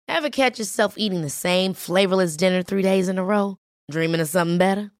Ever catch yourself eating the same flavorless dinner 3 days in a row? Dreaming of something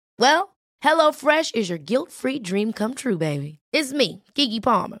better? Well, HelloFresh is your guilt-free dream come true, baby. It's me, Keke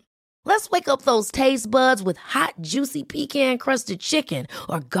Palmer. Let's wake up those taste buds with hot, juicy pecan-crusted chicken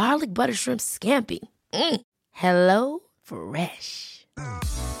or garlic butter shrimp scampi. Hello Fresh.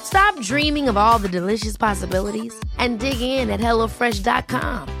 Stop dreaming of all the delicious possibilities and dig in at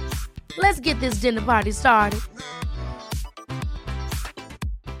HelloFresh.com. Let's get this dinner party started.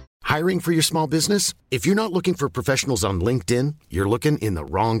 Hiring for your small business? If you're not looking for professionals on LinkedIn, you're looking in the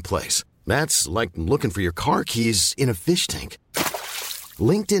wrong place. That's like looking for your car keys in a fish tank.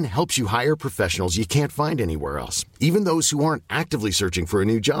 LinkedIn helps you hire professionals you can't find anywhere else, even those who aren't actively searching for a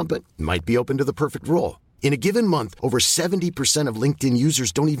new job but might be open to the perfect role. In a given month, over 70% of LinkedIn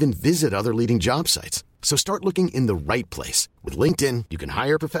users don't even visit other leading job sites. So start looking in the right place. With LinkedIn, you can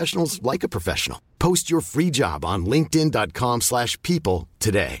hire professionals like a professional. Post your free job on linkedin.com/people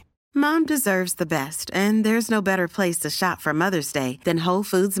today. Mom deserves the best, and there's no better place to shop for Mother's Day than Whole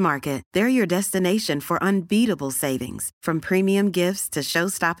Foods Market. They're your destination for unbeatable savings, from premium gifts to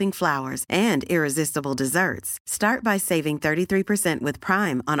show-stopping flowers and irresistible desserts. Start by saving 33% with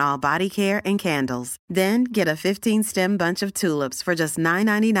Prime on all body care and candles. Then get a 15-stem bunch of tulips for just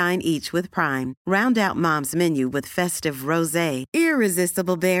 $9.99 each with Prime. Round out Mom's menu with festive rosé,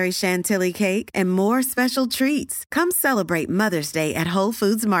 irresistible berry chantilly cake, and more special treats. Come celebrate Mother's Day at Whole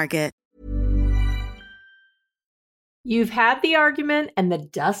Foods Market. You've had the argument and the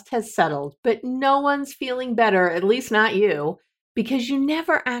dust has settled, but no one's feeling better, at least not you, because you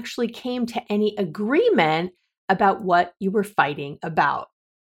never actually came to any agreement about what you were fighting about.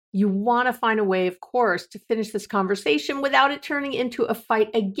 You want to find a way, of course, to finish this conversation without it turning into a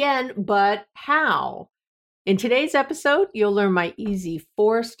fight again, but how? In today's episode, you'll learn my easy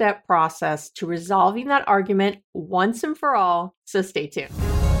 4-step process to resolving that argument once and for all, so stay tuned.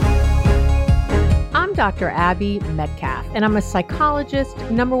 I'm Dr. Abby Medcalf, and I'm a psychologist,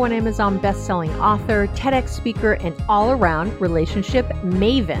 #1 Amazon bestselling author, TEDx speaker, and all-around relationship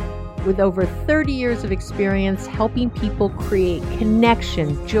maven with over 30 years of experience helping people create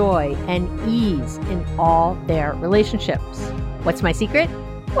connection, joy, and ease in all their relationships. What's my secret?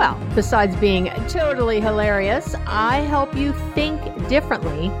 Well, besides being totally hilarious, I help you think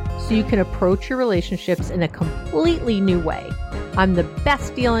differently so you can approach your relationships in a completely new way. I'm the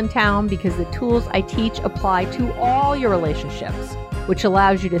best deal in town because the tools I teach apply to all your relationships, which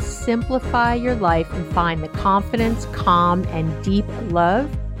allows you to simplify your life and find the confidence, calm, and deep love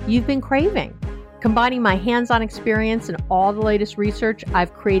you've been craving. Combining my hands-on experience and all the latest research,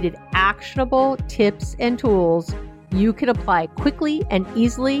 I've created actionable tips and tools you can apply quickly and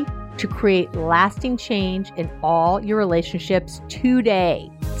easily to create lasting change in all your relationships today.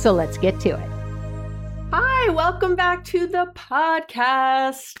 So let's get to it. Hi, welcome back to the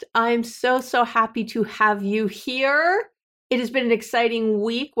podcast. I'm so happy to have you here. It has been an exciting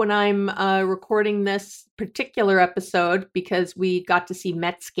week when I'm recording this particular episode because we got to see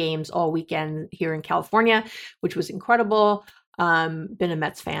Mets games all weekend here in California, which was incredible. Been a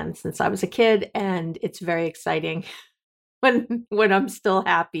Mets fan since I was a kid, and it's very exciting when I'm still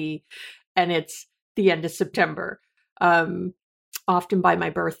happy and it's the end of September. Often by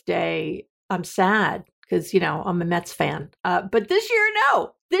my birthday, I'm sad because, I'm a Mets fan. But this year,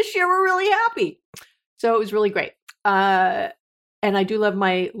 no. This year, we're really happy. So it was really great. And I do love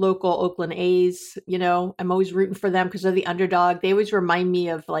my local Oakland A's. I'm always rooting for them because they're the underdog. They always remind me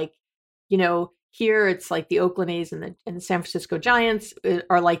of here it's like the Oakland A's and the San Francisco Giants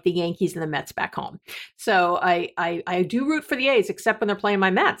are like the Yankees and the Mets back home. So I do root for the A's, except when they're playing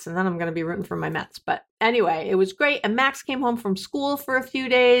my Mets, and then I'm going to be rooting for my Mets. But anyway, it was great. And Max came home from school for a few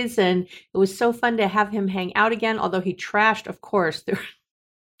days, and it was so fun to have him hang out again, although he trashed, of course.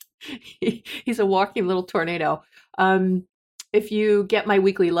 He's a walking little tornado. If you get my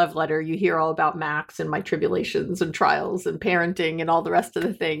weekly love letter, you hear all about Max and my tribulations and trials and parenting and all the rest of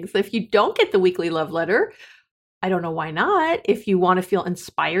the things. If you don't get the weekly love letter, I don't know why not. If you want to feel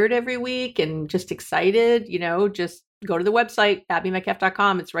inspired every week and just excited, just go to the website,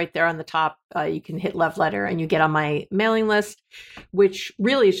 abbymedcalf.com. It's right there on the top. You can hit love letter and you get on my mailing list, which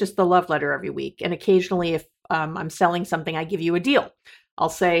really is just the love letter every week. And occasionally, if I'm selling something, I give you a deal. I'll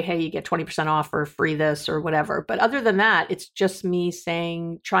say, hey, you get 20% off or free this or whatever. But other than that, it's just me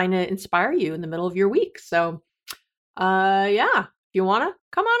trying to inspire you in the middle of your week. So, if you want to,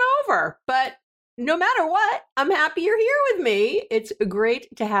 come on over. But no matter what, I'm happy you're here with me. It's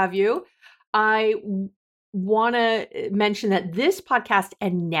great to have you. I want to mention that this podcast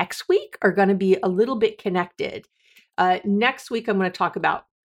and next week are going to be a little bit connected. Next week, I'm going to talk about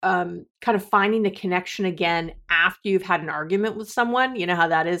kind of finding the connection again after you've had an argument with someone. You know how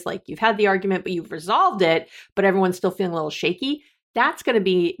that is, like you've had the argument, but you've resolved it, but everyone's still feeling a little shaky. That's going to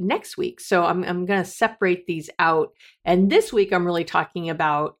be next week. So I'm going to separate these out. And this week, I'm really talking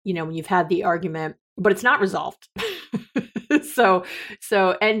about, when you've had the argument, but it's not resolved. So,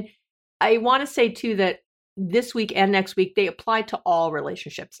 and I want to say too, that this week and next week, they apply to all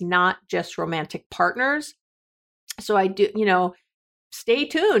relationships, not just romantic partners. So I do, stay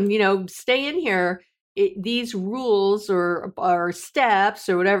tuned, stay in here. These rules or steps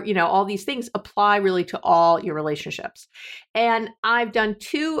or whatever, all these things apply really to all your relationships. And I've done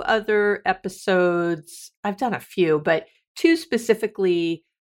 2 other episodes. I've done a few, but 2 specifically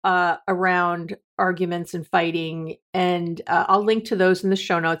around arguments and fighting. And I'll link to those in the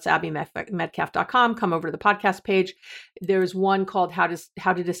show notes, abbymedcalf.com. Come over to the podcast page. There's one called How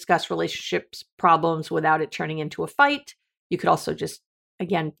to Discuss Relationships Problems Without It Turning into a Fight. You could also just,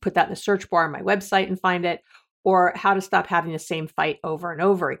 again, put that in the search bar on my website and find it. Or How to Stop Having the Same Fight Over and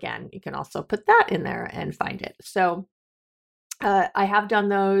Over Again. You can also put that in there and find it. So I have done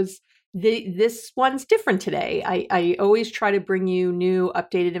those. This one's different today. I always try to bring you new,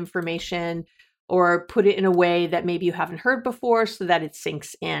 updated information or put it in a way that maybe you haven't heard before so that it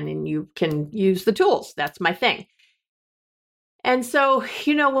sinks in and you can use the tools. That's my thing. And so,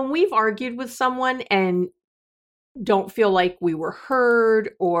 when we've argued with someone and don't feel like we were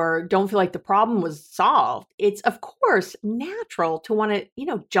heard or don't feel like the problem was solved, it's of course natural to want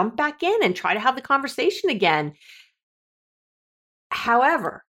to, jump back in and try to have the conversation again.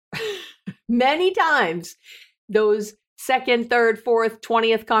 However, many times those second, third, fourth,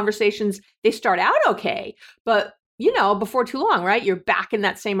 20th conversations, they start out okay, but before too long, right? You're back in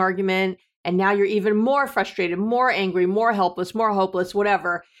that same argument and now you're even more frustrated, more angry, more helpless, more hopeless,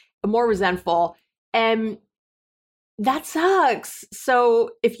 whatever, more resentful. And that sucks.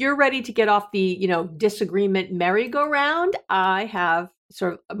 So if you're ready to get off the, disagreement merry-go-round, I have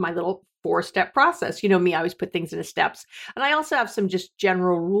sort of my little 4-step process. Me, I always put things into steps. And I also have some just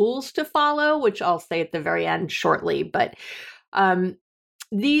general rules to follow, which I'll say at the very end shortly. But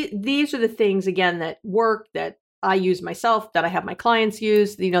these are the things, again, that work, that I use myself, that I have my clients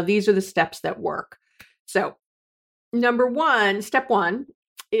use. These are the steps that work. So step one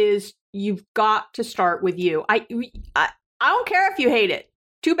is you've got to start with you. I don't care if you hate it.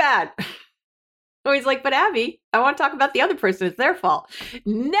 Too bad. Always like, but Abby, I want to talk about the other person. It's their fault.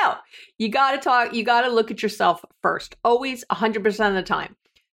 No, you got to look at yourself first, always 100% of the time.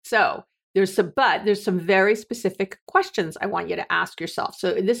 So there's some very specific questions I want you to ask yourself.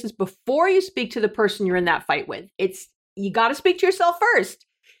 So this is before you speak to the person you're in that fight with. You got to speak to yourself first.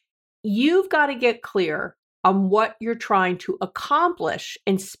 You've got to get clear on what you're trying to accomplish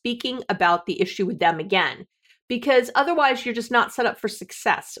and speaking about the issue with them again. Because otherwise you're just not set up for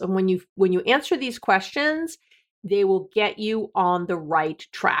success. And when you answer these questions, they will get you on the right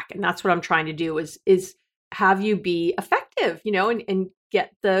track. And that's what I'm trying to do is have you be effective, and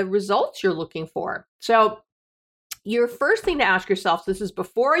get the results you're looking for. So your first thing to ask yourself, this is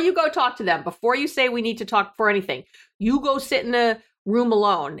before you go talk to them, before you say we need to talk for anything, you go sit in a room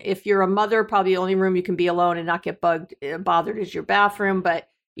alone. If you're a mother, probably the only room you can be alone and not get bothered is your bathroom. But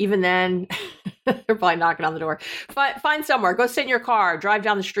even then, they're probably knocking on the door. Find somewhere, go sit in your car, drive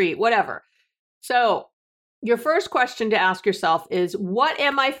down the street, whatever. So your first question to ask yourself is, what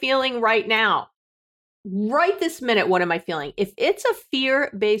am I feeling right now? Right this minute, what am I feeling? If it's a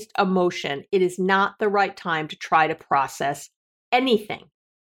fear-based emotion, it is not the right time to try to process anything.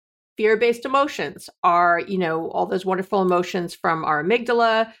 Fear-based emotions are, all those wonderful emotions from our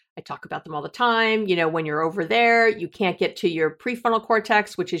amygdala. I talk about them all the time. When you're over there, you can't get to your prefrontal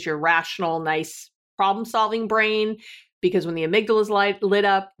cortex, which is your rational, nice problem-solving brain, because when the amygdala is lit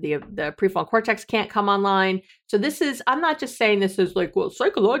up, the prefrontal cortex can't come online. So I'm not just saying this is like, well,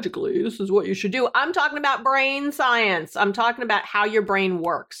 psychologically, this is what you should do. I'm talking about brain science. I'm talking about how your brain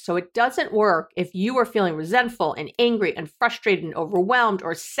works. So it doesn't work if you are feeling resentful and angry and frustrated and overwhelmed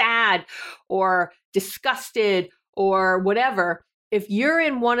or sad or disgusted or whatever. If you're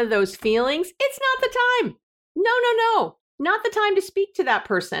in one of those feelings, it's not the time. No. Not the time to speak to that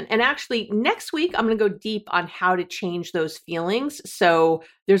person. And actually, next week, I'm going to go deep on how to change those feelings. So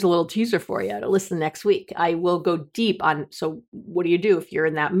there's a little teaser for you to listen next week. I will go deep on, so what do you do if you're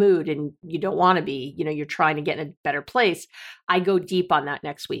in that mood and you don't want to be, you're trying to get in a better place? I go deep on that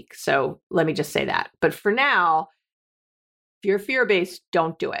next week. So let me just say that. But for now, if you're fear-based,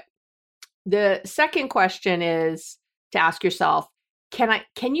 don't do it. The second question is to ask yourself,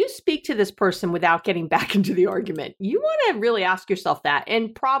 can you speak to this person without getting back into the argument? You want to really ask yourself that.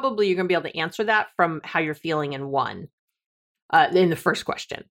 And probably you're going to be able to answer that from how you're feeling in one. in the first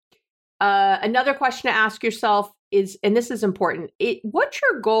question. Another question to ask yourself is, and this is important, what's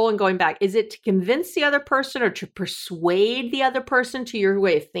your goal in going back? Is it to convince the other person or to persuade the other person to your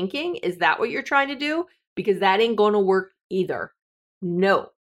way of thinking? Is that what you're trying to do? Because that ain't going to work either. No,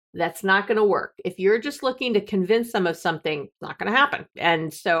 that's not going to work. If you're just looking to convince them of something, it's not going to happen.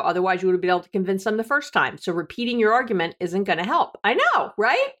 And so otherwise you would have been able to convince them the first time. So repeating your argument isn't going to help. I know,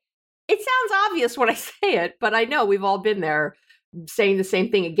 right? It sounds obvious when I say it, but I know we've all been there saying the same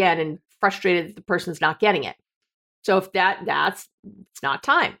thing again and frustrated that the person's not getting it. So if it's not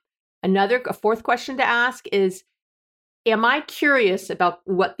time. A fourth question to ask is, am I curious about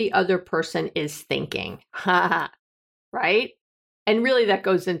what the other person is thinking? Right? And really that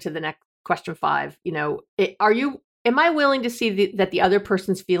goes into the next question 5. Am I willing to see that the other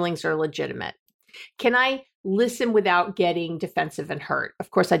person's feelings are legitimate? Can I listen without getting defensive and hurt?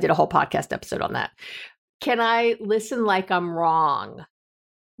 Of course, I did a whole podcast episode on that. Can I listen like I'm wrong?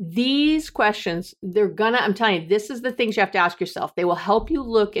 These questions, I'm telling you, this is the things you have to ask yourself. They will help you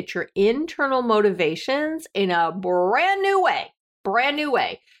look at your internal motivations in a brand new way.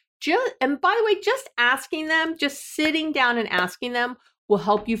 And by the way, just asking them, just sitting down and asking them will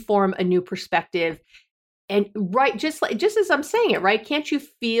help you form a new perspective. And just as I'm saying it, right? Can't you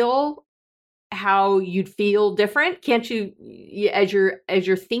feel how you'd feel different? Can't you, as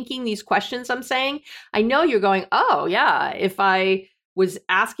you're thinking these questions I'm saying, I know you're going, oh yeah, if I was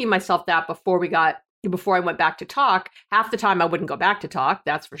asking myself that before I went back to talk, half the time I wouldn't go back to talk,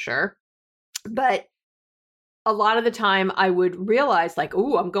 that's for sure. But a lot of the time I would realize like,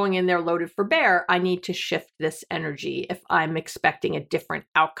 ooh, I'm going in there loaded for bear. I need to shift this energy if I'm expecting a different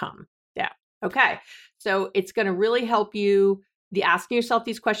outcome. Yeah. Okay. So it's going to really help you. The asking yourself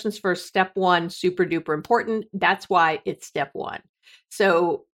these questions first, step 1, super duper important. That's why it's step 1.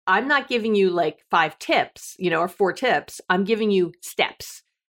 So I'm not giving you like 5 tips, or 4 tips. I'm giving you steps.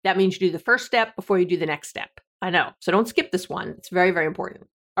 That means you do the first step before you do the next step. I know. So don't skip this one. It's very, very important.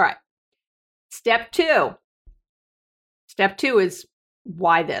 All right. Step 2. Step 2 is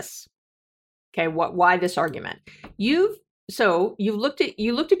why this? Okay. Why this argument? You looked at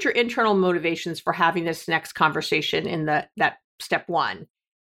your internal motivations for having this next conversation in that step 1.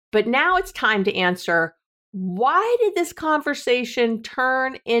 But now it's time to answer, why did this conversation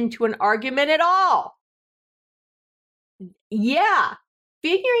turn into an argument at all? Yeah,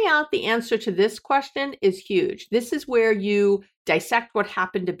 figuring out the answer to this question is huge. This is where you dissect what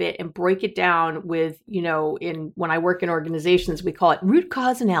happened a bit and break it down with, when I work in organizations, we call it root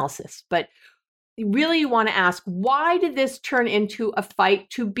cause analysis. But really you want to ask, why did this turn into a fight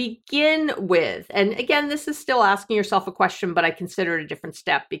to begin with? And again, this is still asking yourself a question, but I consider it a different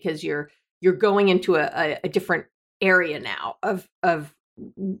step because you're going into a different area now of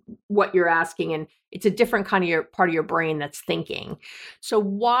what you're asking. And it's a different kind of part of your brain that's thinking. So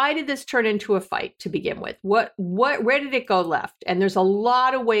why did this turn into a fight to begin with? Where did it go left? And there's a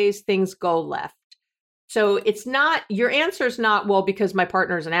lot of ways things go left. So it's not, your answer is not, well, because my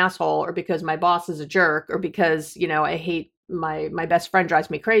partner is an asshole or because my boss is a jerk or because, I hate my best friend drives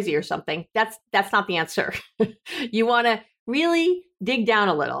me crazy or something. That's not the answer. You want to really dig down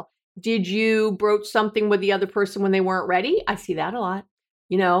a little. Did you broach something with the other person when they weren't ready? I see that a lot.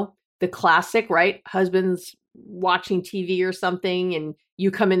 The classic, right? Husband's watching TV or something and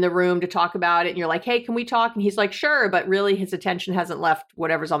you come in the room to talk about it and you're like, hey, can we talk? And he's like, sure. But really his attention hasn't left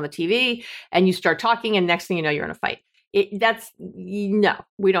whatever's on the TV and you start talking and next thing you know, you're in a fight. No,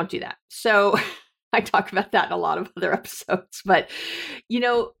 we don't do that. So I talk about that in a lot of other episodes, but,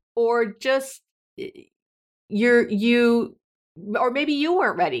 or just or maybe you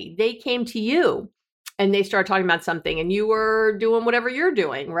weren't ready. They came to you and they started talking about something and you were doing whatever you're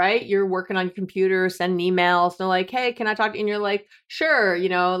doing, right? You're working on your computer, sending emails. They're like, hey, can I talk to you? And you're like, sure,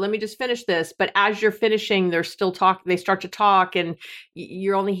 let me just finish this. But as you're finishing, they're still talking. They start to talk and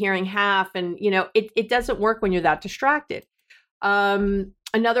you're only hearing half. And, it doesn't work when you're that distracted.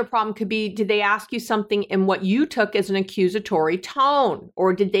 Another problem could be, did they ask you something in what you took as an accusatory tone?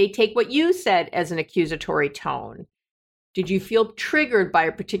 Or did they take what you said as an accusatory tone? Did you feel triggered by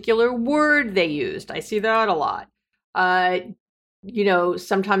a particular word they used? I see that a lot.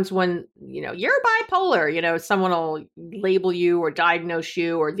 Sometimes when, you're bipolar, someone will label you or diagnose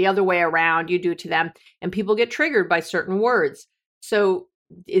you or the other way around, you do to them, and people get triggered by certain words. So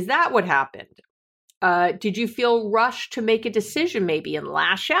is that what happened? Did you feel rushed to make a decision maybe and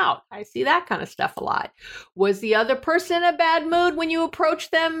lash out? I see that kind of stuff a lot. Was the other person in a bad mood when you approached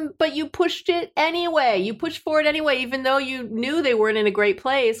them, but you pushed it anyway? You pushed forward anyway, even though you knew they weren't in a great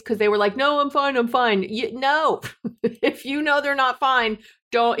place because they were like, no, I'm fine. No, if you know they're not fine,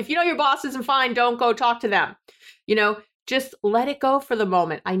 if you know your boss isn't fine, don't go talk to them. Just let it go for the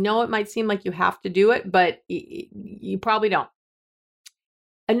moment. I know it might seem like you have to do it, but you probably don't.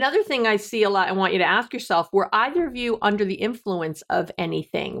 Another thing I see a lot, I want you to ask yourself, were either of you under the influence of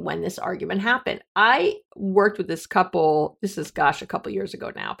anything when this argument happened? I worked with this couple, this is, a couple years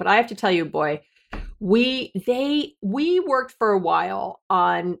ago now, but I have to tell you, boy, we worked for a while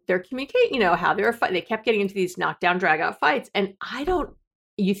on their communication, how they were fighting. They kept getting into these knockdown, drag out fights. And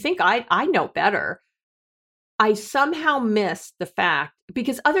you think I know better. I somehow missed the fact,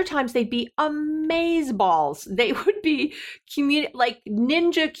 because other times they'd be amazeballs. They would be like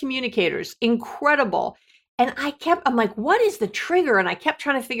ninja communicators, incredible. And I'm like, what is the trigger? And I kept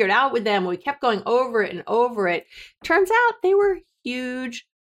trying to figure it out with them. We kept going over it and over it. Turns out they were huge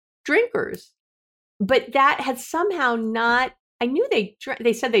drinkers, but that had somehow not, I knew they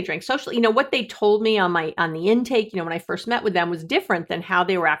said they drank socially. What they told me on the intake, when I first met with them, was different than how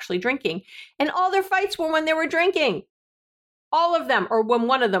they were actually drinking. And all their fights were when they were drinking. All of them, or when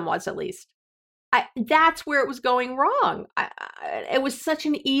one of them was, at least. That's where it was going wrong. It was such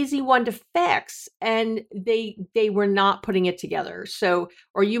an easy one to fix, and they were not putting it together. So,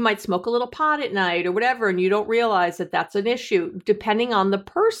 or you might smoke a little pot at night or whatever, and you don't realize that that's an issue. Depending on the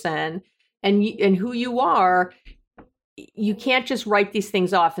person and who you are, you can't just write these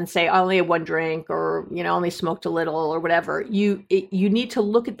things off and say, I only had one drink, or, only smoked a little, or whatever. You need to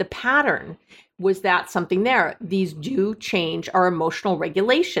look at the pattern. Was that something there? These do change our emotional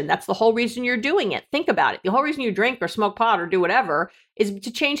regulation. That's the whole reason you're doing it. Think about it. The whole reason you drink or smoke pot or do whatever is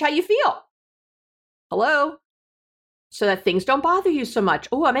to change how you feel. Hello? So that things don't bother you so much.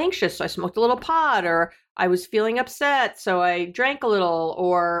 Oh, I'm anxious, so I smoked a little pot, or I was feeling upset, so I drank a little,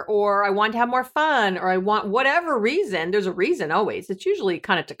 or I want to have more fun, or I want whatever reason. There's a reason always. It's usually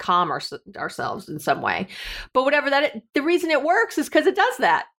kind of to calm ourselves in some way. But whatever the reason it works is because it does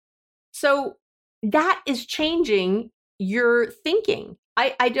that. So that is changing your thinking.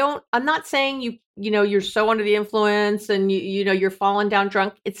 I'm not saying you're so under the influence and you're falling down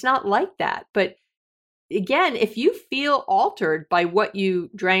drunk. It's not like that. But again, if you feel altered by what you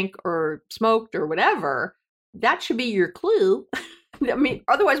drank or smoked or whatever, that should be your clue. I mean,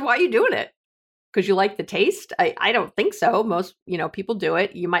 otherwise, why are you doing it? Because you like the taste? I don't think so. Most, people do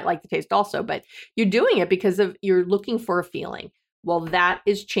it. You might like the taste also, but you're doing it because you're looking for a feeling. Well, that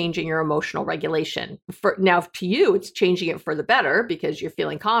is changing your emotional regulation. Now, to you, it's changing it for the better because you're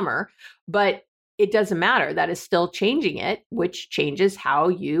feeling calmer, but it doesn't matter. That is still changing it, which changes how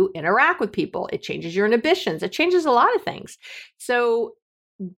you interact with people. It changes your inhibitions. It changes a lot of things. So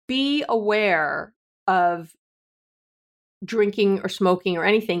be aware of drinking or smoking or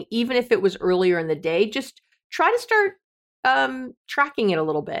anything, even if it was earlier in the day. Just try to start tracking it a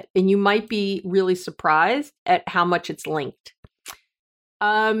little bit, and you might be really surprised at how much it's linked.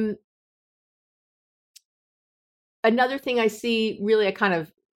 Another thing I see, really, I kind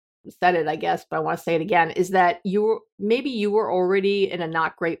of said it, I guess, but I want to say it again, is that maybe you were already in a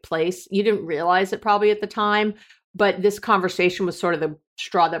not great place. You didn't realize it probably at the time, but this conversation was sort of the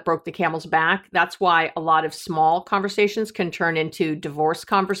straw that broke the camel's back. That's why a lot of small conversations can turn into divorce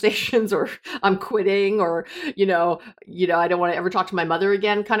conversations, or I'm quitting, or, I don't want to ever talk to my mother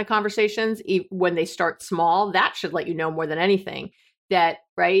again kind of conversations. When they start small, that should let you know more than anything that,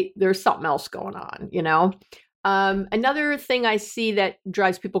 right, there's something else going on, Another thing I see that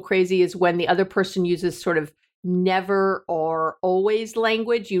drives people crazy is when the other person uses sort of never or always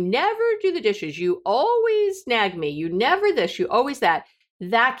language. You never do the dishes. You always nag me. You never this, you always that.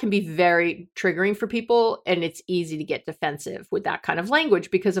 That can be very triggering for people. And it's easy to get defensive with that kind of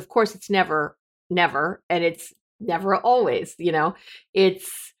language because, of course, it's never, and it's never always,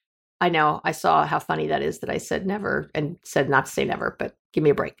 I know, I saw how funny that is that I said never and said not to say never, but give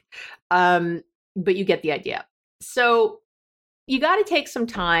me a break. But you get the idea. So you got to take some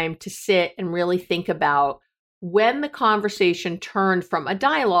time to sit and really think about when the conversation turned from a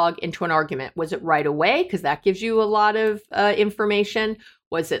dialogue into an argument. Was it right away? Because that gives you a lot of information.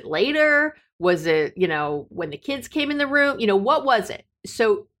 Was it later? Was it, when the kids came in the room? What was it?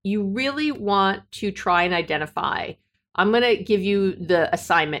 So you really want to try and identify. I'm going to give you the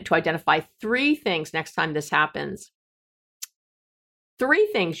assignment to identify 3 things next time this happens. 3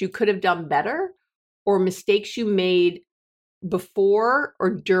 things you could have done better, or mistakes you made before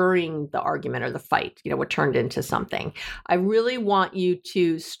or during the argument or the fight, what turned into something. I really want you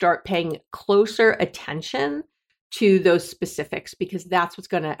to start paying closer attention to those specifics, because that's what's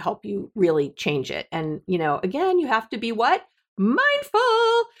going to help you really change it. And, again, you have to be what?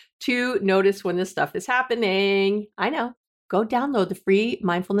 Mindful to notice when this stuff is happening. I know. Go download the free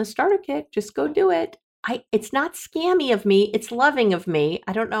mindfulness starter kit. Just go do it. It's not scammy of me. It's loving of me.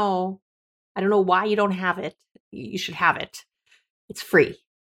 I don't know why you don't have it. you should have it. It's free.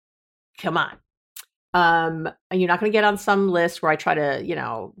 Come on. And you're not going to get on some list where I try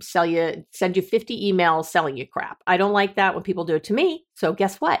to, send you 50 emails selling you crap. I don't like that when people do it to me. So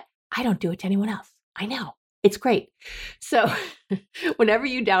guess what? I don't do it to anyone else. I know. It's great. So whenever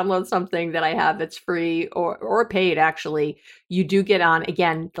you download something that I have that's free or paid, actually, you do get on,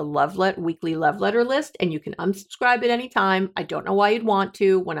 again, the weekly love letter list, and you can unsubscribe at any time. I don't know why you'd want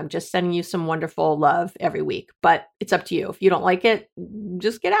to when I'm just sending you some wonderful love every week, but it's up to you. If you don't like it,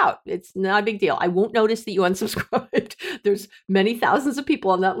 just get out. It's not a big deal. I won't notice that you unsubscribed. There's many thousands of people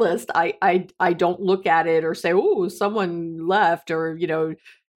on that list. I don't look at it or say, oh, someone left, or,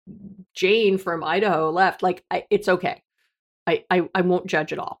 Jane from Idaho left. Like, it's okay. I won't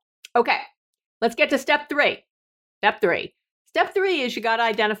judge at all. Okay, let's get to step 3. Step 3 is you got to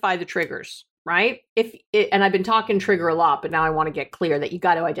identify the triggers, right? And I've been talking trigger a lot, but now I want to get clear that you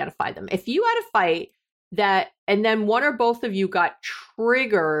got to identify them. If you had a fight and then one or both of you got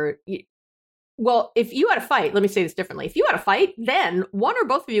triggered, well, if you had a fight, let me say this differently. If you had a fight, then one or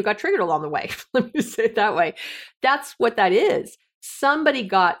both of you got triggered along the way. Let me say it that way. That's what that is. Somebody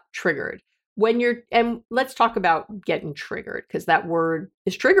got triggered. And let's talk about getting triggered, because that word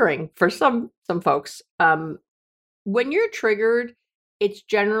is triggering for some folks. When you're triggered, it's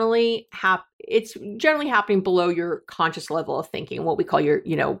generally happening below your conscious level of thinking, what we call your,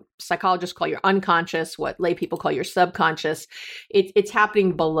 psychologists call your unconscious, what lay people call your subconscious. It's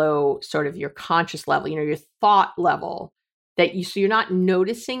happening below sort of your conscious level, your thought level. So you're not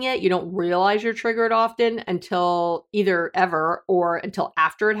noticing it. You don't realize you're triggered often until either ever or until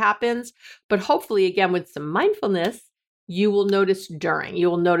after it happens. But hopefully, again, with some mindfulness, you will notice you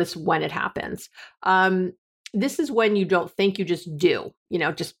will notice when it happens. This is when you don't think, you just do,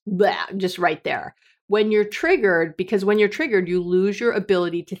 just right there. When you're triggered, because when you're triggered, you lose your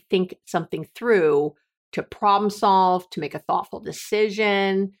ability to think something through, to problem solve, to make a thoughtful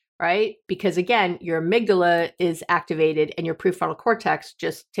decision, right? Because again, your amygdala is activated and your prefrontal cortex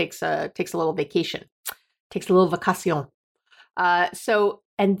just takes a little vacation, takes a little vacation.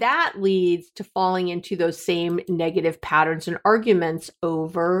 And that leads to falling into those same negative patterns and arguments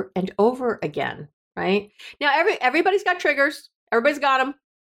over and over again, right? Now, everybody's got triggers. Everybody's got them.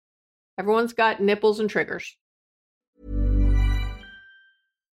 Everyone's got nipples and triggers.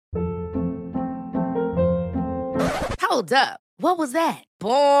 Hold up. What was that?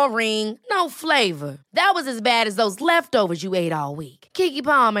 Boring. No flavor. That was as bad as those leftovers you ate all week. Keke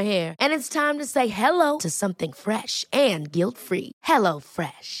Palmer here. And it's time to say hello to something fresh and guilt-free. Hello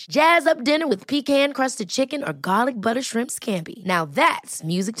Fresh. Jazz up dinner with pecan-crusted chicken or garlic butter shrimp scampi. Now that's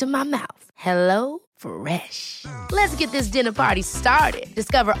music to my mouth. Hello Fresh. Let's get this dinner party started.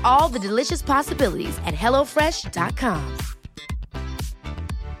 Discover all the delicious possibilities at HelloFresh.com.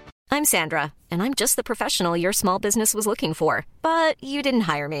 I'm Sandra, and I'm just the professional your small business was looking for. But you didn't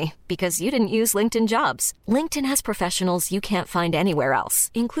hire me because you didn't use LinkedIn Jobs. LinkedIn has professionals you can't find anywhere else,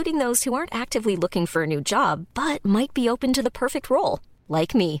 including those who aren't actively looking for a new job, but might be open to the perfect role,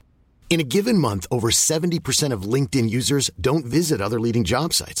 like me. In a given month, over 70% of LinkedIn users don't visit other leading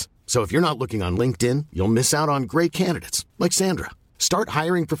job sites. So if you're not looking on LinkedIn, you'll miss out on great candidates like Sandra. Start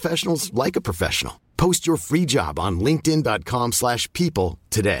hiring professionals like a professional. Post your free job on linkedin.com/people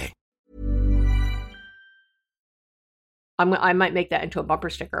today. I might make that into a bumper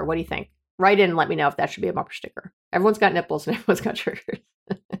sticker. What do you think? Write in and let me know if that should be a bumper sticker. Everyone's got nipples and everyone's got triggers.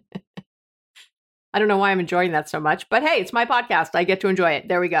 I don't know why I'm enjoying that so much, but hey, it's my podcast. I get to enjoy it.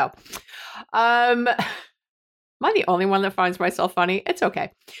 There we go. Am I the only one that finds myself funny? It's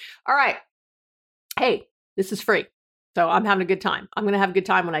okay. All right. Hey, this is free. So I'm having a good time. I'm going to have a good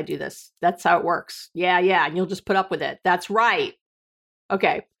time when I do this. That's how it works. Yeah. And you'll just put up with it. That's right.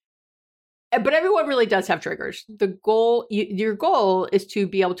 Okay. But everyone really does have triggers. Your goal is to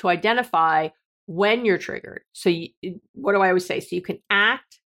be able to identify when you're triggered. So what do I always say? So you can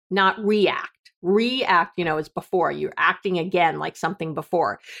act, not react. React, is before. You're acting again like something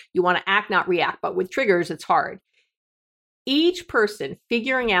before. You want to act, not react. But with triggers, it's hard. Each person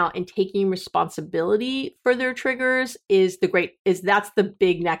figuring out and taking responsibility for their triggers that's the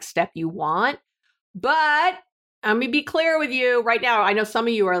big next step you want. But I'm going to be clear with you right now. I know some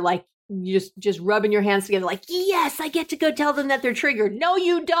of you are like, just rubbing your hands together like, yes, I get to go tell them that they're triggered. No,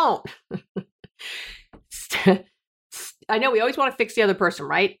 you don't. I know we always want to fix the other person,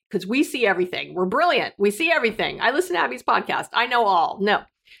 right? Because we see everything. We're brilliant. We see everything. I listen to Abby's podcast. I know all. No.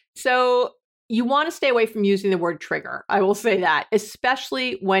 So you want to stay away from using the word trigger. I will say that,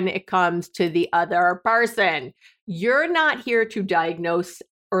 especially when it comes to the other person. You're not here to diagnose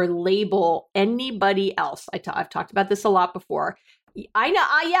or label anybody else. I've talked about this a lot before.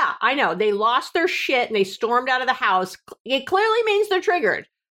 I know. They lost their shit and they stormed out of the house. It clearly means they're triggered.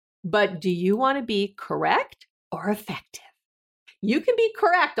 But do you want to be correct or effective? You can be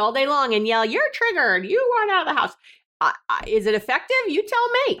correct all day long and yell, you're triggered, you run out of the house. Is it effective? You tell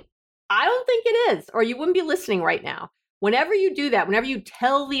me. I don't think it is, or you wouldn't be listening right now. Whenever you do that, whenever you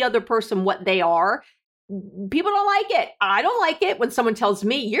tell the other person what they are, people don't like it. I don't like it when someone tells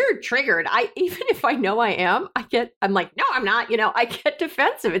me you're triggered. Even if I know I am, I'm like, no, I'm not. I get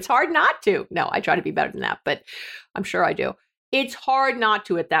defensive. It's hard not to. No, I try to be better than that, but I'm sure I do. It's hard not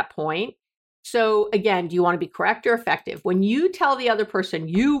to at that point. So again, do you want to be correct or effective? When you tell the other person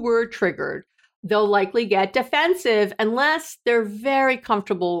you were triggered, they'll likely get defensive unless they're very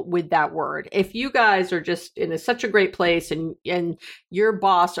comfortable with that word. If you guys are just in such a great place and your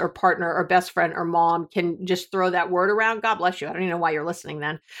boss or partner or best friend or mom can just throw that word around, God bless you. I don't even know why you're listening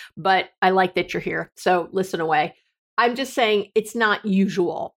then, but I like that you're here. So listen away. I'm just saying it's not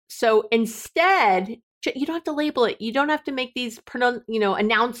usual. So instead, you don't have to label it. You don't have to make these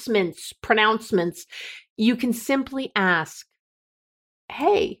pronouncements. You can simply ask,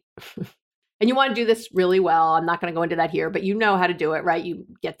 hey, and you want to do this really well. I'm not going to go into that here, but you know how to do it, right? You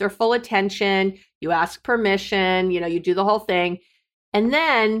get their full attention. You ask permission. You do the whole thing. And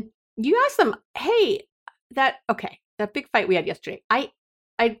then you ask them, hey, that big fight we had yesterday. I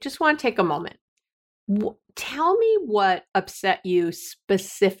just want to take a moment. Tell me what upset you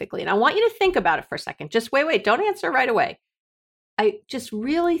specifically. And I want you to think about it for a second. Just wait. Don't answer right away. I just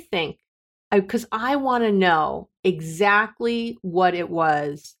really think, because I want to know exactly what it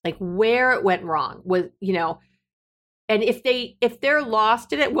was, like where it went wrong and if they're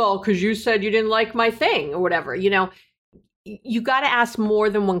lost in it, well, because you said you didn't like my thing or whatever, you got to ask more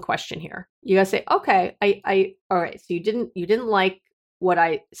than one question here. You got to say, okay, all right. So you didn't like what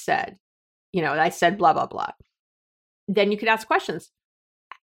I said, I said blah, blah, blah. Then you could ask questions.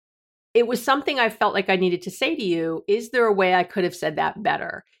 It was something I felt like I needed to say to you. Is there a way I could have said that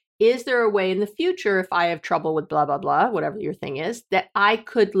better? Is there a way in the future, if I have trouble with blah, blah, blah, whatever your thing is, that I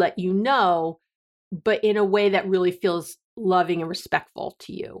could let you know, but in a way that really feels loving and respectful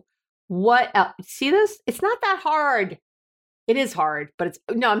to you? What else? See this? It's not that hard. It is hard, but it's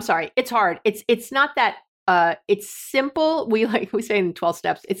hard. It's not that, it's simple. We say in 12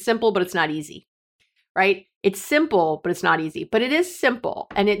 steps, it's simple, but it's not easy, right? It's simple, but it's not easy, but it is simple.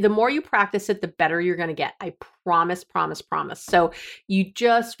 And the more you practice it, the better you're going to get. I promise. So you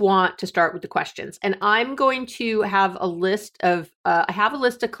just want to start with the questions. And I'm going to have a list of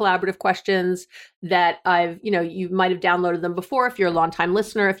collaborative questions that you might have downloaded them before. If you're a longtime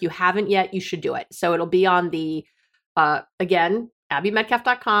listener, if you haven't yet, you should do it. So it'll be on the, again,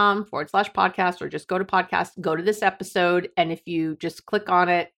 abbymetcalf.com/podcast, or just go to podcast, go to this episode. And if you just click on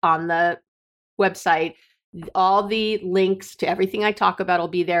it on the website, all the links to everything I talk about will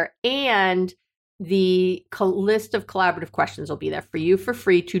be there. And the list of collaborative questions will be there for you for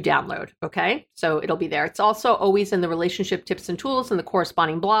free to download. Okay. So it'll be there. It's also always in the relationship tips and tools in the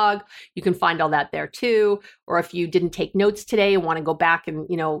corresponding blog. You can find all that there too. Or if you didn't take notes today and want to go back and,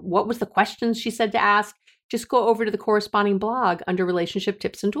 what was the questions she said to ask, just go over to the corresponding blog under relationship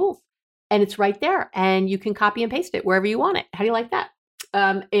tips and tools. And it's right there. And you can copy and paste it wherever you want it. How do you like that?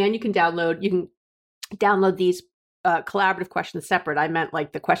 And you can download these collaborative questions separate. I meant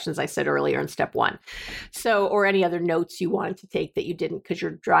like the questions I said earlier in step 1. So, or any other notes you wanted to take that you didn't because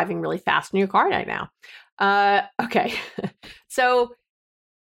you're driving really fast in your car right now. Okay. So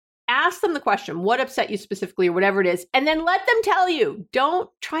ask them the question, what upset you specifically or whatever it is, and then let them tell you.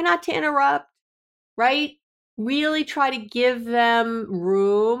 Try not to interrupt, right? Really try to give them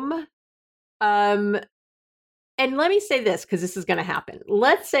room. And let me say this, because this is going to happen.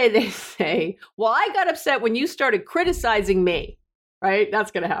 Let's say they say, well, I got upset when you started criticizing me, right?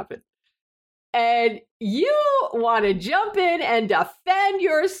 That's going to happen. And you want to jump in and defend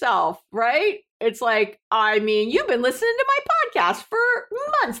yourself, right? It's like, you've been listening to my podcast for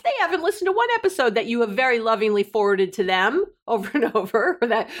months. They haven't listened to one episode that you have very lovingly forwarded to them over and over, or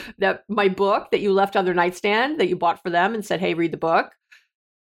that my book that you left on their nightstand that you bought for them and said, hey, read the book.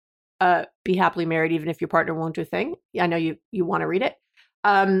 Be happily married, even if your partner won't do a thing. I know you want to read it.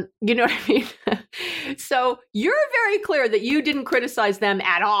 You know what I mean? So you're very clear that you didn't criticize them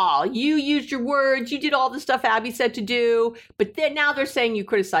at all. You used your words. You did all the stuff Abby said to do, but then now they're saying you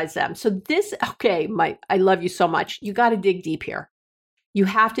criticize them. So I love you so much. You got to dig deep here. You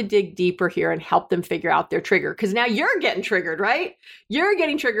have to dig deeper here and help them figure out their trigger, because now you're getting triggered, right? You're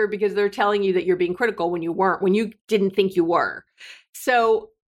getting triggered because they're telling you that you're being critical when you weren't, when you didn't think you were. So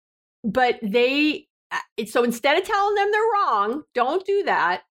instead of telling them they're wrong, don't do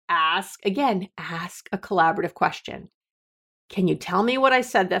that. Ask a collaborative question. can you tell me what I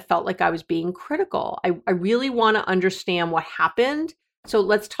said that felt like I was being critical? I really want to understand what happened. So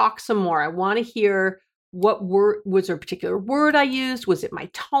let's talk some more. I want to hear what word, was there a particular word I used? Was it my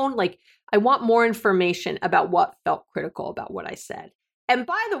tone? Like, I want more information about what felt critical about what I said. And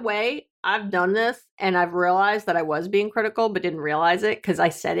by the way, I've done this and I've realized that I was being critical, but didn't realize it because I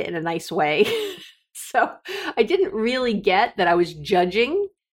said it in a nice way. So I didn't really get that I was judging,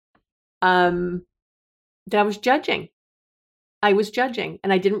 I was judging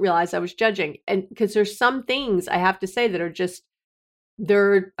and I didn't realize I was judging. And because there's some things I have to say that are just,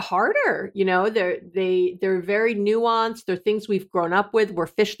 they're harder, you know, they're very nuanced. They're things we've grown up with. We're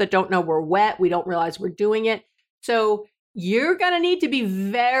fish that don't know we're wet. We don't realize we're doing it. So you're going to need to be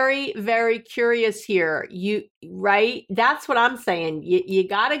very, very curious here. Right? That's what I'm saying. You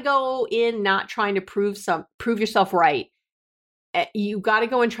got to go in not trying to prove yourself right. You got to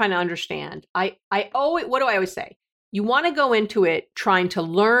go in trying to understand. What do I always say? You want to go into it trying to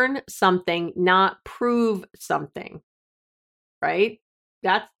learn something, not prove something. Right?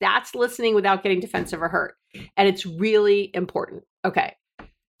 That's listening without getting defensive or hurt. And it's really important. Okay.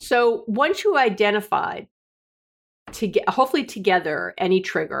 So once you identified hopefully together any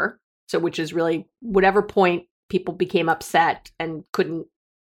trigger, so which is really whatever point people became upset and couldn't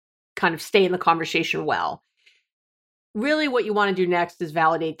kind of stay in the conversation well, really what you want to do next is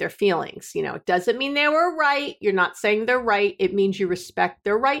validate their feelings. You know, it doesn't mean they were right. You're not saying they're right. It means you respect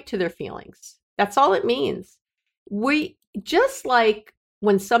their right to their feelings. That's all it means. We just like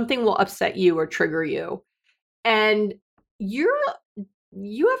when something will upset you or trigger you, and you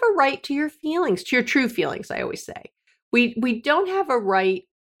have a right to your feelings, to your true feelings, I always say. We don't have a right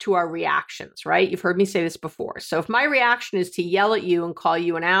to our reactions, right? You've heard me say this before. So if my reaction is to yell at you and call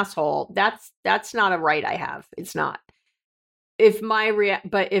you an asshole, that's not a right I have. It's not.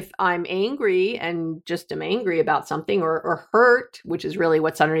 But if I'm angry and just am angry about something or hurt, which is really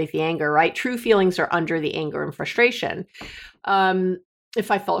what's underneath the anger, right? True feelings are under the anger and frustration. If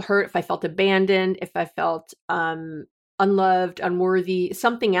I felt hurt, if I felt abandoned, if I felt unloved, unworthy,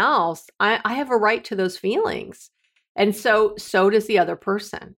 something else, I have a right to those feelings. And so does the other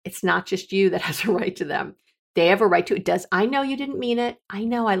person. It's not just you that has a right to them. They have a right to it. I know you didn't mean it. I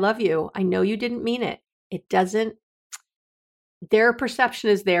know I love you. I know you didn't mean it. It doesn't. Their perception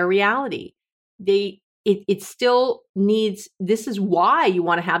is their reality. It still needs, this is why you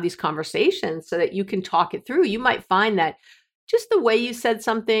want to have these conversations so that you can talk it through. You might find that just the way you said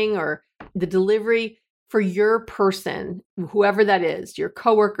something or the delivery for your person, whoever that is, your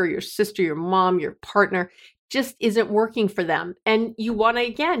coworker, your sister, your mom, your partner, just isn't working for them. And you want to,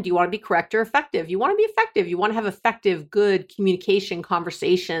 again, do you want to be correct or effective? You want to be effective. You want to have effective, good communication,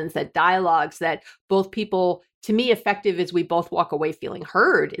 conversations, that dialogues that both people, to me, effective is we both walk away feeling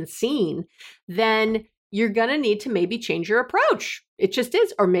heard and seen. Then you're going to need to maybe change your approach. It just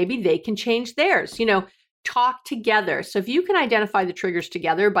is. Or maybe they can change theirs, you know, talk together. So if you can identify the triggers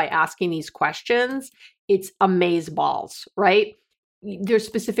together by asking these questions, it's amazeballs, right? There's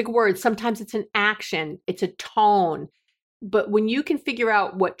specific words. Sometimes it's an action, it's a tone. But when you can figure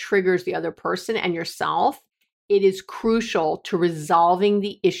out what triggers the other person and yourself, it is crucial to resolving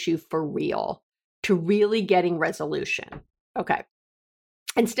the issue for real, to really getting resolution. Okay.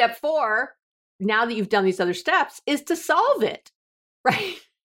 And step 4, now that you've done these other steps, is to solve it, right?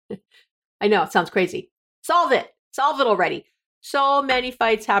 I know it sounds crazy. Solve it already. So many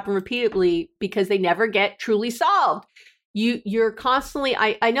fights happen repeatedly because they never get truly solved. You're constantly,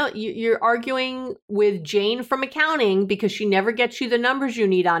 I know you're arguing with Jane from accounting because she never gets you the numbers you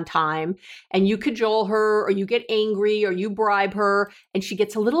need on time, and you cajole her or you get angry or you bribe her and she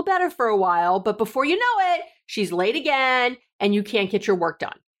gets a little better for a while, but before you know it, she's late again and you can't get your work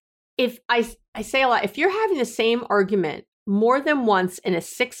done. If I say a lot, if you're having the same argument more than once in a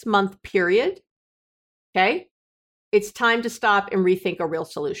 6-month period, okay, it's time to stop and rethink a real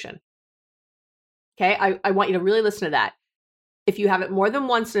solution. Okay, I want you to really listen to that. If you have it more than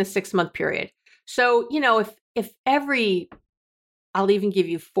once in a 6-month period. So, you know, if every, I'll even give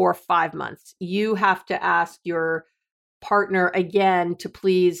you 4 or 5 months, you have to ask your partner again to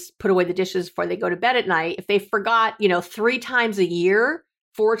please put away the dishes before they go to bed at night. If they forgot, 3 times a year,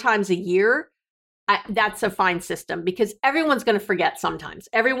 4 times a year, that's a fine system because everyone's going to forget sometimes.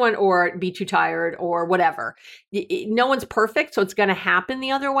 Everyone, or be too tired or whatever. No one's perfect, so it's going to happen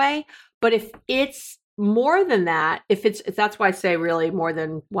the other way. But if it's more than that, if that's why I say really more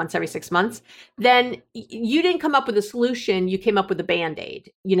than once every 6 months, then you didn't come up with a solution. You came up with a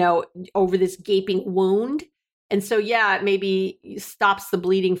Band-Aid, over this gaping wound. And so, yeah, it maybe stops the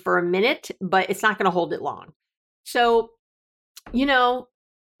bleeding for a minute, but it's not going to hold it long. So,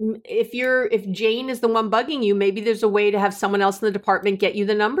 if Jane is the one bugging you, maybe there's a way to have someone else in the department get you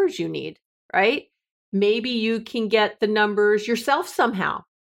the numbers you need, right? Maybe you can get the numbers yourself somehow.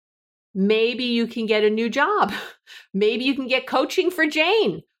 Maybe you can get a new job. Maybe you can get coaching for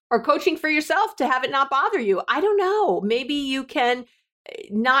Jane or coaching for yourself to have it not bother you. I don't know. Maybe you can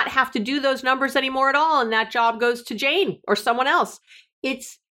not have to do those numbers anymore at all, and that job goes to Jane or someone else.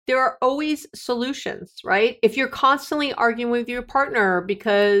 There are always solutions, right? If you're constantly arguing with your partner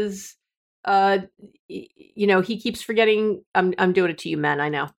because, he keeps forgetting, I'm doing it to you men, I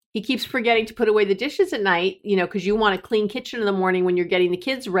know. He keeps forgetting to put away the dishes at night, because you want a clean kitchen in the morning when you're getting the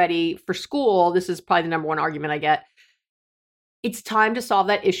kids ready for school. This is probably the number one argument I get. It's time to solve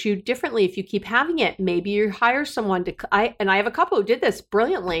that issue differently if you keep having it. Maybe you hire someone I have a couple who did this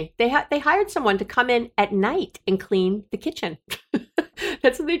brilliantly. They hired someone to come in at night and clean the kitchen.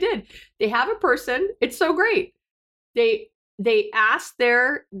 That's what they did. They have a person. It's so great. They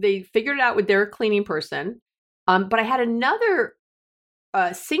figured it out with their cleaning person. But I had another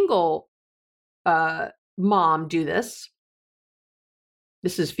single mom do this.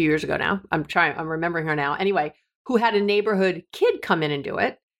 This is a few years ago now. I'm remembering her now. Anyway, who had a neighborhood kid come in and do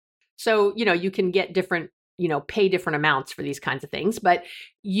it. So, you can get different, pay different amounts for these kinds of things, but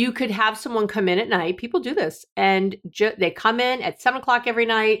you could have someone come in at night. People do this, and they come in at 7:00 every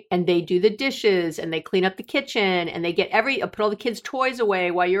night and they do the dishes and they clean up the kitchen and they put all the kids' toys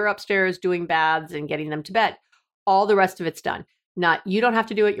away while you're upstairs doing baths and getting them to bed. All the rest of it's done. You don't have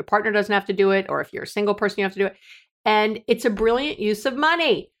to do it. Your partner doesn't have to do it. Or if you're a single person, you have to do it. And it's a brilliant use of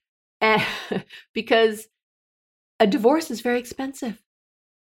money because a divorce is very expensive.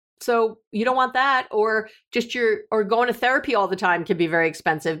 So you don't want that, or going to therapy all the time can be very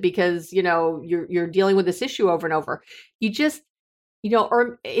expensive because, you're dealing with this issue over and over. You just,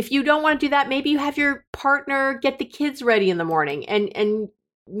 or if you don't want to do that, maybe you have your partner get the kids ready in the morning and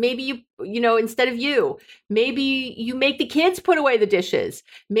maybe instead of you, maybe you make the kids put away the dishes.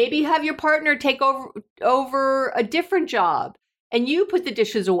 Maybe you have your partner take over a different job and you put the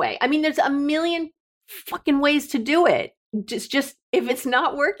dishes away. I mean, there's a million fucking ways to do it. Just if it's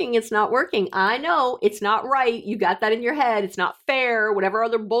not working, it's not working. I know it's not right. You got that in your head. It's not fair. Whatever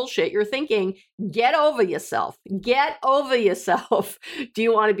other bullshit you're thinking, get over yourself. Get over yourself. Do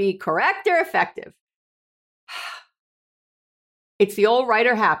you want to be correct or effective? It's the old right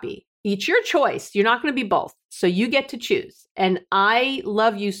or happy. It's your choice. You're not going to be both. So you get to choose. And I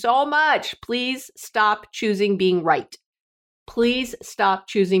love you so much. Please stop choosing being right. Please stop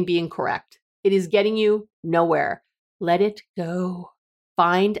choosing being correct. It is getting you nowhere. Let it go.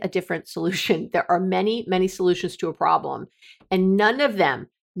 Find a different solution. There are many, many solutions to a problem, and none of them,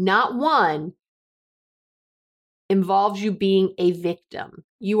 not one, involves you being a victim.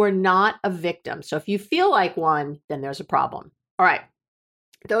 You are not a victim. So if you feel like one, then there's a problem. All right.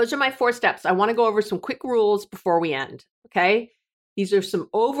 Those are my 4 steps. I want to go over some quick rules before we end. Okay. These are some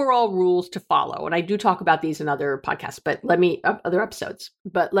overall rules to follow. And I do talk about these in other podcasts, other episodes,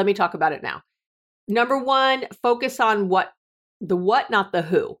 but let me talk about it now. Number 1, focus on what, not the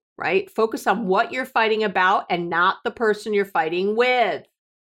who, right? Focus on what you're fighting about and not the person you're fighting with.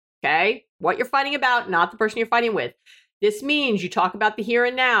 Okay. What you're fighting about, not the person you're fighting with. This means you talk about the here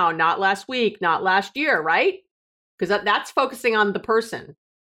and now, not last week, not last year, right? Because that's focusing on the person.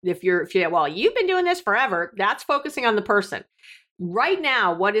 If you've been doing this forever, that's focusing on the person. Right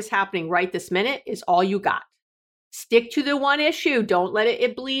now, what is happening right this minute is all you got. Stick to the one issue. Don't let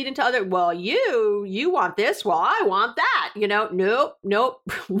it bleed into other. Well, you want this. Well, I want that. Nope.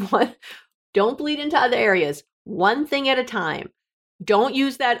 Don't bleed into other areas. One thing at a time. Don't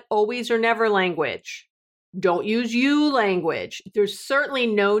use that always or never language. Don't use you language. There's certainly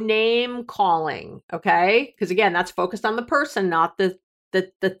no name calling. Okay. Because again, that's focused on the person, not the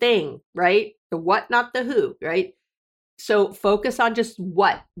thing, right? The what, not the who, right? So focus on just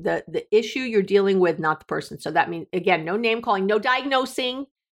what, the issue you're dealing with, not the person. So that means, again, no name calling, no diagnosing.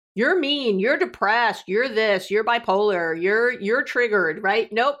 You're mean, you're depressed, you're this, you're bipolar, you're triggered,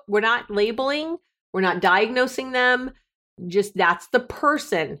 right? Nope, we're not labeling, we're not diagnosing them. Just that's the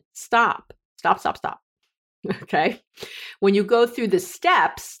person. Stop. Okay. When you go through the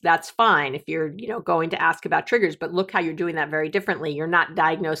steps, that's fine if you're, going to ask about triggers, but look how you're doing that very differently. You're not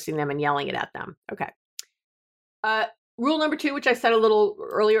diagnosing them and yelling it at them. Okay. Rule number 2, which I said a little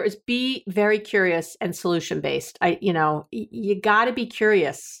earlier, is be very curious and solution-based. You got to be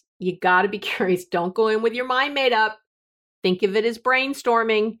curious. You got to be curious. Don't go in with your mind made up. Think of it as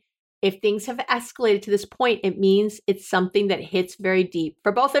brainstorming. If things have escalated to this point, it means it's something that hits very deep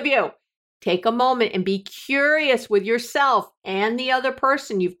for both of you. Take a moment and be curious with yourself and the other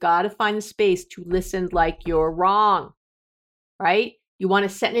person. You've got to find the space to listen like you're wrong, right? You want to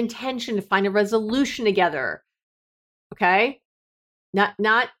set an intention to find a resolution together. Okay?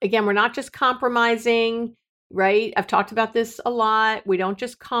 Not again, we're not just compromising, right? I've talked about this a lot. We don't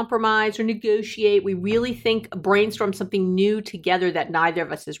just compromise or negotiate. We really brainstorm something new together that neither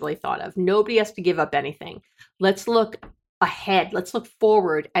of us has really thought of. Nobody has to give up anything. Let's look ahead. Let's look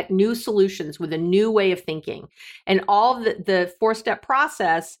forward at new solutions with a new way of thinking. And all the 4-step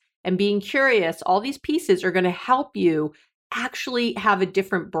process and being curious, all these pieces are going to help you actually have a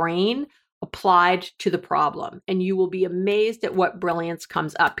different brain applied to the problem. And you will be amazed at what brilliance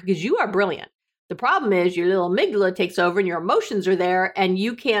comes up, because you are brilliant. The problem is your little amygdala takes over and your emotions are there and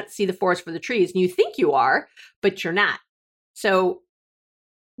you can't see the forest for the trees. And you think you are, but you're not. So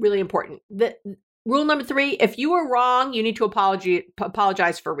really important. Rule number 3, if you were wrong, you need to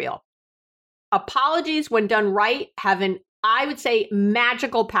apologize for real. Apologies, when done right, have I would say,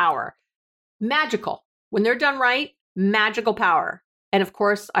 magical power. Magical. When they're done right, magical power. And of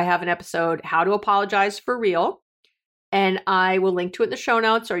course, I have an episode, How to Apologize for Real. And I will link to it in the show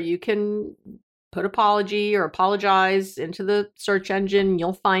notes, or you can put apology or apologize into the search engine.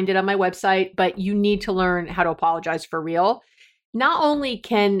 You'll find it on my website, but you need to learn how to apologize for real. Not only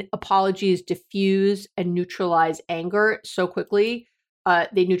can apologies diffuse and neutralize anger so quickly,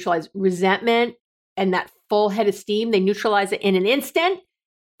 they neutralize resentment and that full head of steam. They neutralize it in an instant.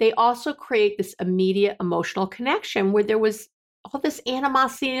 They also create this immediate emotional connection where there was all this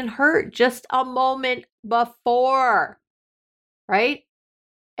animosity and hurt just a moment before, right?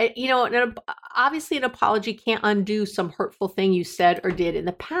 And, obviously an apology can't undo some hurtful thing you said or did in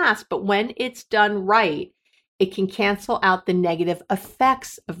the past, but when it's done right, it can cancel out the negative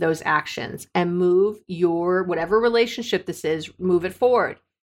effects of those actions and move your, whatever relationship this is, move it forward,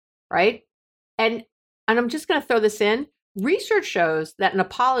 right? And I'm just going to throw this in. Research shows that an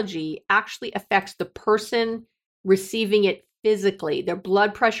apology actually affects the person receiving it physically. Their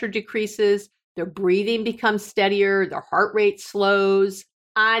blood pressure decreases, their breathing becomes steadier, their heart rate slows.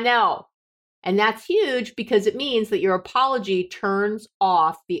 I know. And that's huge because it means that your apology turns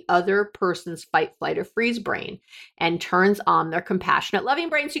off the other person's fight, flight, or freeze brain and turns on their compassionate, loving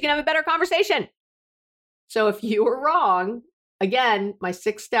brain so you can have a better conversation. So if you were wrong, again, my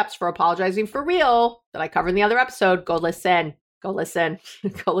 6 steps for apologizing for real that I covered in the other episode, go listen, go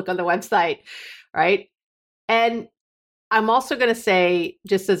look on the website, right? And I'm also going to say,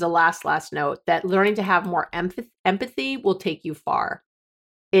 just as a last note, that learning to have more empathy will take you far.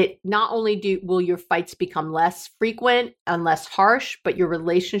 It not only will your fights become less frequent and less harsh, but your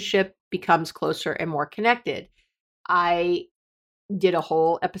relationship becomes closer and more connected. I did a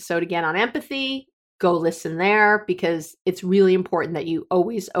whole episode again on empathy. Go listen there, because it's really important that you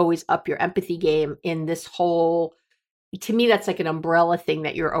always up your empathy game in this whole, to me, that's like an umbrella thing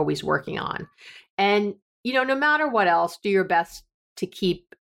that you're always working on. And, no matter what else, do your best to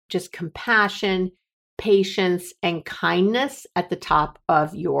keep just compassion, patience, and kindness at the top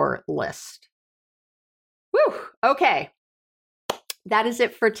of your list. Whew. Okay. That is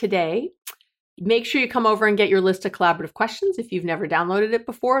it for today. Make sure you come over and get your list of collaborative questions. If you've never downloaded it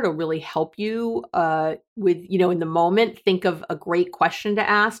before, it'll really help you with, in the moment, think of a great question to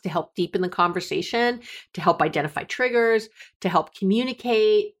ask to help deepen the conversation, to help identify triggers, to help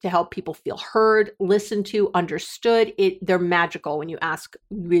communicate, to help people feel heard, listened to, understood. They're magical when you ask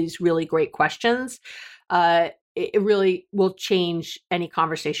these really great questions. It really will change any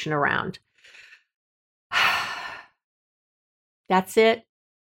conversation around. That's it.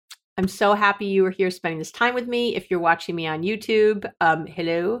 I'm so happy you are here spending this time with me. If you're watching me on YouTube,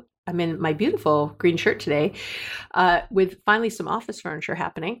 hello. I'm in my beautiful green shirt today with finally some office furniture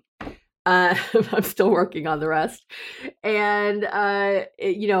happening. I'm still working on the rest. And,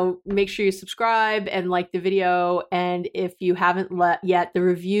 make sure you subscribe and like the video. And if you haven't yet, the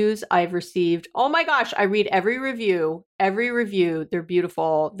reviews I've received, oh my gosh, I read every review. They're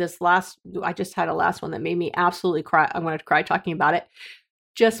beautiful. I just had a last one that made me absolutely cry. I'm going to cry talking about it.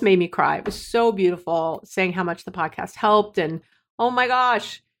 Just made me cry. It was so beautiful, saying how much the podcast helped. And oh my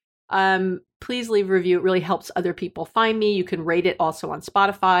gosh, please leave a review. It really helps other people find me. You can rate it also on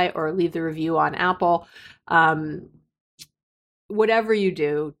Spotify or leave the review on Apple. Whatever you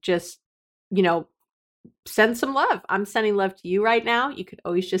do, just, send some love. I'm sending love to you right now. You could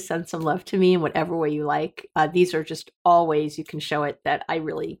always just send some love to me in whatever way you like. These are just all ways you can show it that I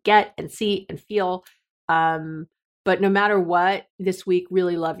really get and see and feel. But no matter what, this week,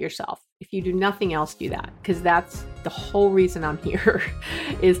 really love yourself. If you do nothing else, do that, because that's the whole reason I'm here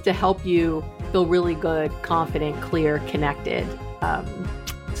is to help you feel really good, confident, clear, connected.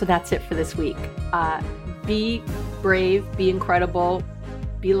 So that's it for this week. Be brave, be incredible,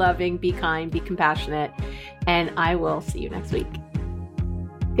 be loving, be kind, be compassionate, and I will see you next week.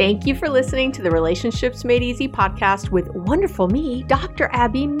 Thank you for listening to the Relationships Made Easy podcast with wonderful me, Dr.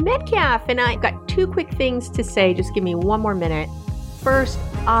 Abby Metcalf. And I've got two quick things to say. Just give me one more minute. First,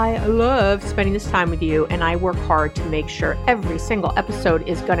 I love spending this time with you, and I work hard to make sure every single episode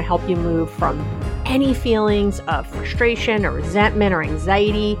is going to help you move from any feelings of frustration or resentment or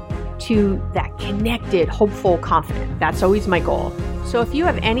anxiety to that connected, hopeful, confident. That's always my goal. So if you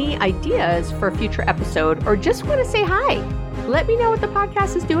have any ideas for a future episode or just want to say hi, let me know what the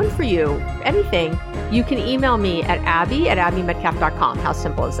podcast is doing for you. Anything, you can email me at abby@abbymetcalf.com. How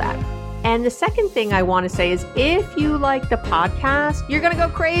simple is that? And the second thing I want to say is if you like the podcast, you're going to go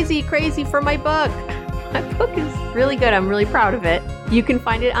crazy for my book. My book is really good. I'm really proud of it. You can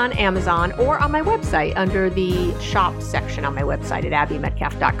find it on Amazon or on my website under the shop section on my website at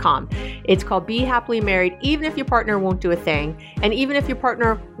abbymetcalf.com. It's called Be Happily Married, Even If Your Partner Won't Do a Thing. And even if your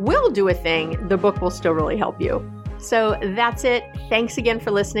partner will do a thing, the book will still really help you. So that's it. Thanks again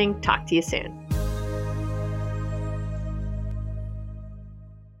for listening. Talk to you soon.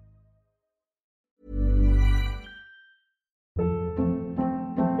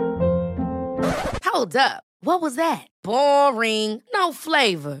 Hold up. What was that? Boring. No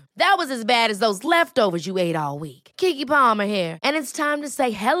flavor. That was as bad as those leftovers you ate all week. Keke Palmer here, and it's time to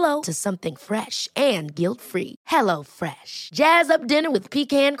say hello to something fresh and guilt-free. Hello Fresh. Jazz up dinner with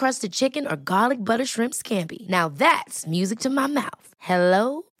pecan-crusted chicken or garlic butter shrimp scampi. Now that's music to my mouth.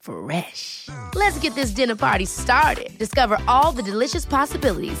 Hello Fresh. Let's get this dinner party started. Discover all the delicious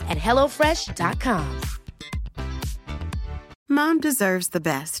possibilities at hellofresh.com. Mom deserves the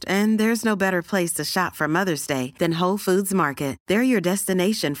best, and there's no better place to shop for Mother's Day than Whole Foods Market. They're your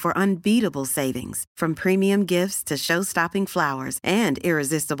destination for unbeatable savings, from premium gifts to show-stopping flowers and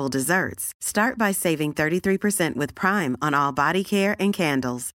irresistible desserts. Start by saving 33% with Prime on all body care and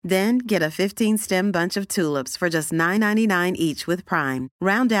candles. Then get a 15-stem bunch of tulips for just $9.99 each with Prime.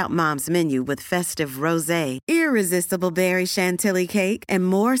 Round out Mom's menu with festive rosé, irresistible berry chantilly cake, and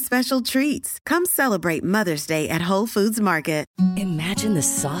more special treats. Come celebrate Mother's Day at Whole Foods Market. Imagine the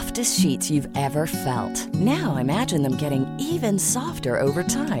softest sheets you've ever felt. Now imagine them getting even softer over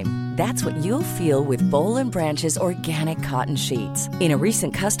time. That's what you'll feel with Boll & Branch's organic cotton sheets. In a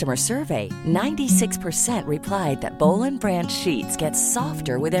recent customer survey, 96% replied that Boll & Branch sheets get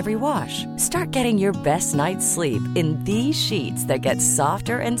softer with every wash. Start getting your best night's sleep in these sheets that get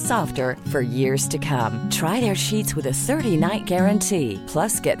softer and softer for years to come. Try their sheets with a 30-night guarantee.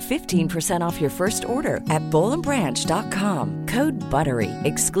 Plus, get 15% off your first order at bollandbranch.com. Code BUTTERY.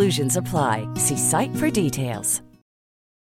 Exclusions apply. See site for details.